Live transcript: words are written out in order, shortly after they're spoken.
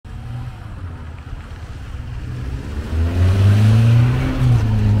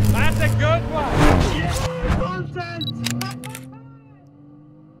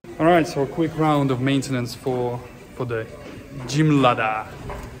Alright, so a quick round of maintenance for the GYMKLADA.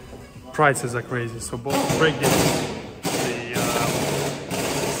 Prices are crazy, so both brake discs,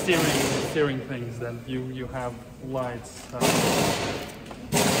 the steering things, then you have lights, spark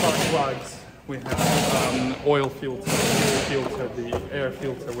plugs, we have oil filter, the air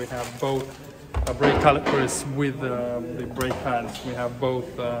filter, we have both brake calipers with the brake pads, we have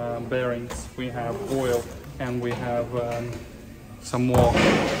both bearings, we have oil, and we have some more.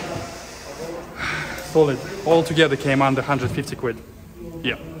 Solid. All together came under 150 quid.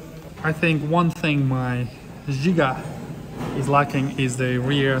 Yeah. I think one thing my Giga is lacking is the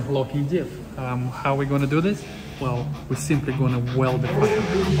rear locking diff. How are we going to do this? Well, we're simply going to weld it.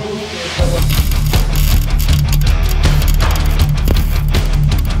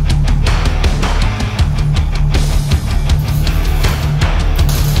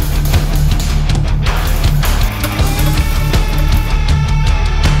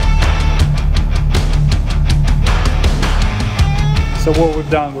 So what we've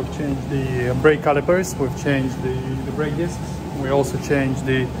done, we've changed the brake calipers, we've changed the brake discs, we also changed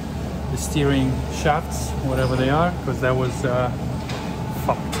the steering shafts, whatever they are, because that was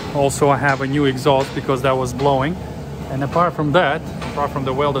fucked. Also I have a new exhaust because that was blowing. And apart from that, apart from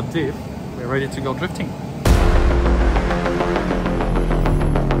the welded diff, we're ready to go drifting.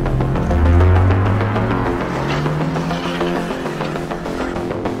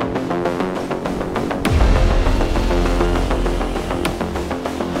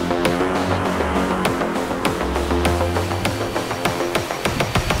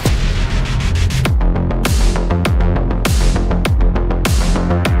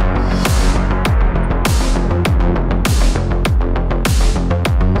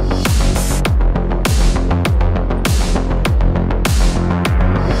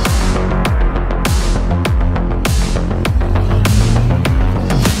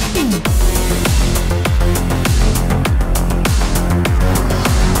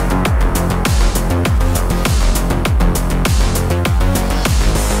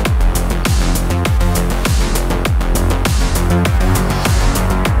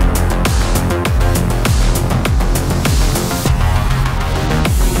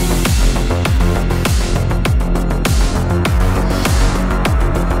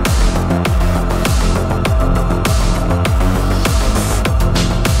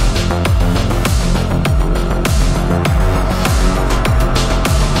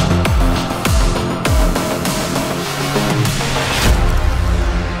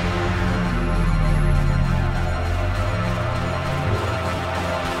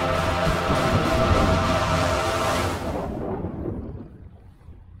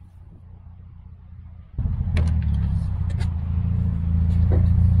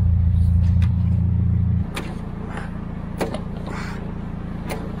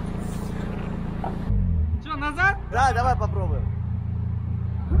 Да, давай попробуем.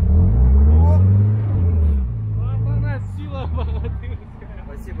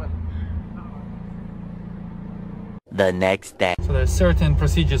 Спасибо. The next day. So there's certain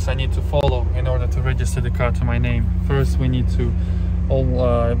procedures I need to follow in order to register the car to my name. First we need to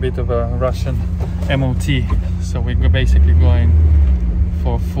a bit of a Russian MOT. So we're basically going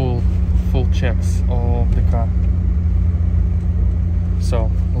for full checks of the car. So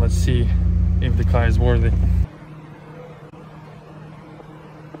let's see if the car is worthy.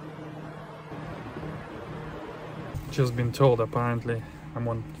 Just been told apparently I'm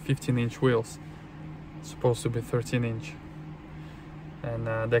on 15-inch wheels. It's supposed to be 13-inch, and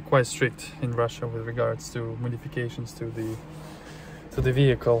they're quite strict in Russia with regards to modifications to the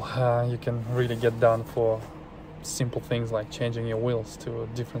vehicle. You can really get done for simple things like changing your wheels to a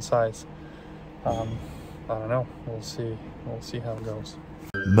different size. I don't know, we'll see how it goes.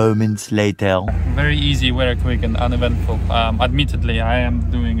 Moments later. Very easy, very quick and uneventful. Admittedly I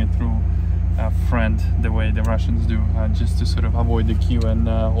am doing it through a friend, the way the Russians do, just to sort of avoid the queue and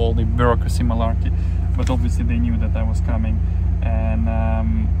all the bureaucracy malarkey. But obviously they knew that I was coming, and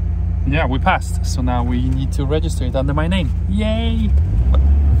yeah, we passed. So now we need to register it under my name. Yay! But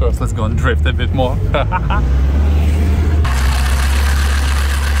first let's go and drift a bit more.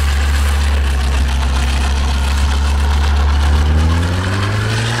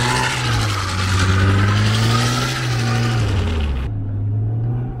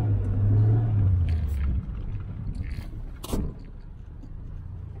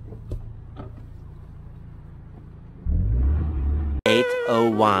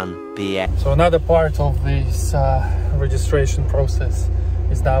 8:01 p.m. So another part of this registration process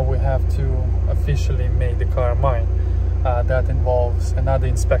is that we have to officially make the car mine. That involves another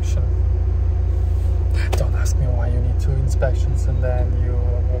inspection. Don't ask me why you need 2 inspections, and then you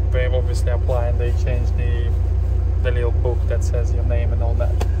obviously apply and they change the little book that says your name and all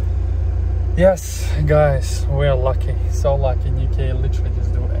that. Yes, guys, we're lucky, so lucky. In UK, literally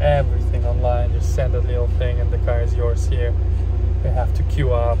just do everything online. Just send a little thing and the car is yours here. You have to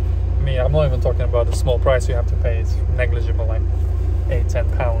queue up. I'm not even talking about the small price you have to pay. It's negligible, like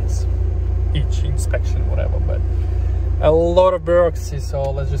 £8-10 each inspection, whatever. But a lot of bureaucracy,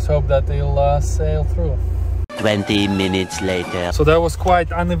 so let's just hope that they'll sail through. 20 minutes later. So that was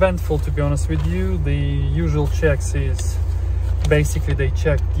quite uneventful, to be honest with you. The usual checks is basically they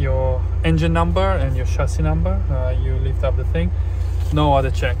check your engine number and your chassis number. You lift up the thing. No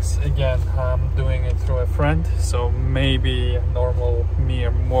other checks. Again, I'm doing it through a friend, so maybe normal mere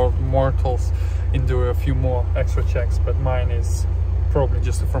mortals can do a few more extra checks, but mine is probably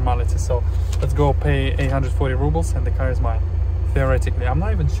just a formality. So let's go pay 840 rubles and the car is mine. Theoretically, I'm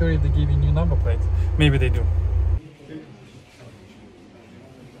not even sure if they give you new number plates. Maybe they do.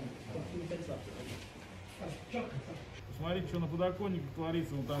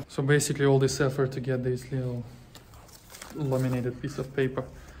 So basically all this effort to get this little laminated piece of paper,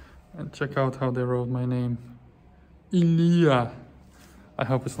 and check out how they wrote my name, Ilya. I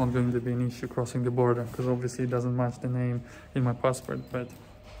hope it's not going to be an issue crossing the border, because obviously it doesn't match the name in my passport, but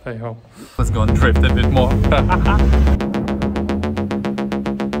hey ho. Let's go and drift a bit more.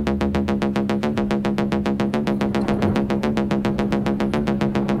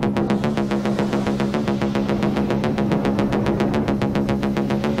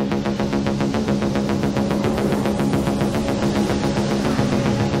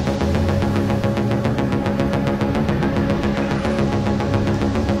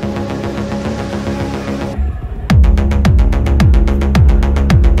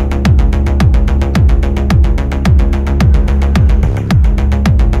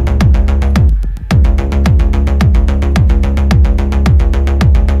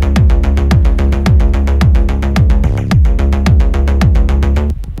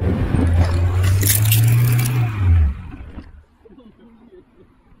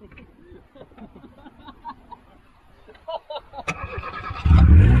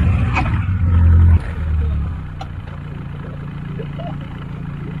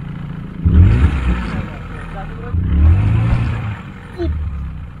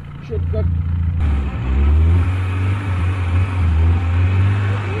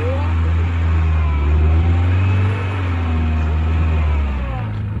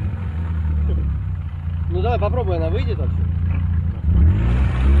 Ну давай попробуй, она выйдет вообще.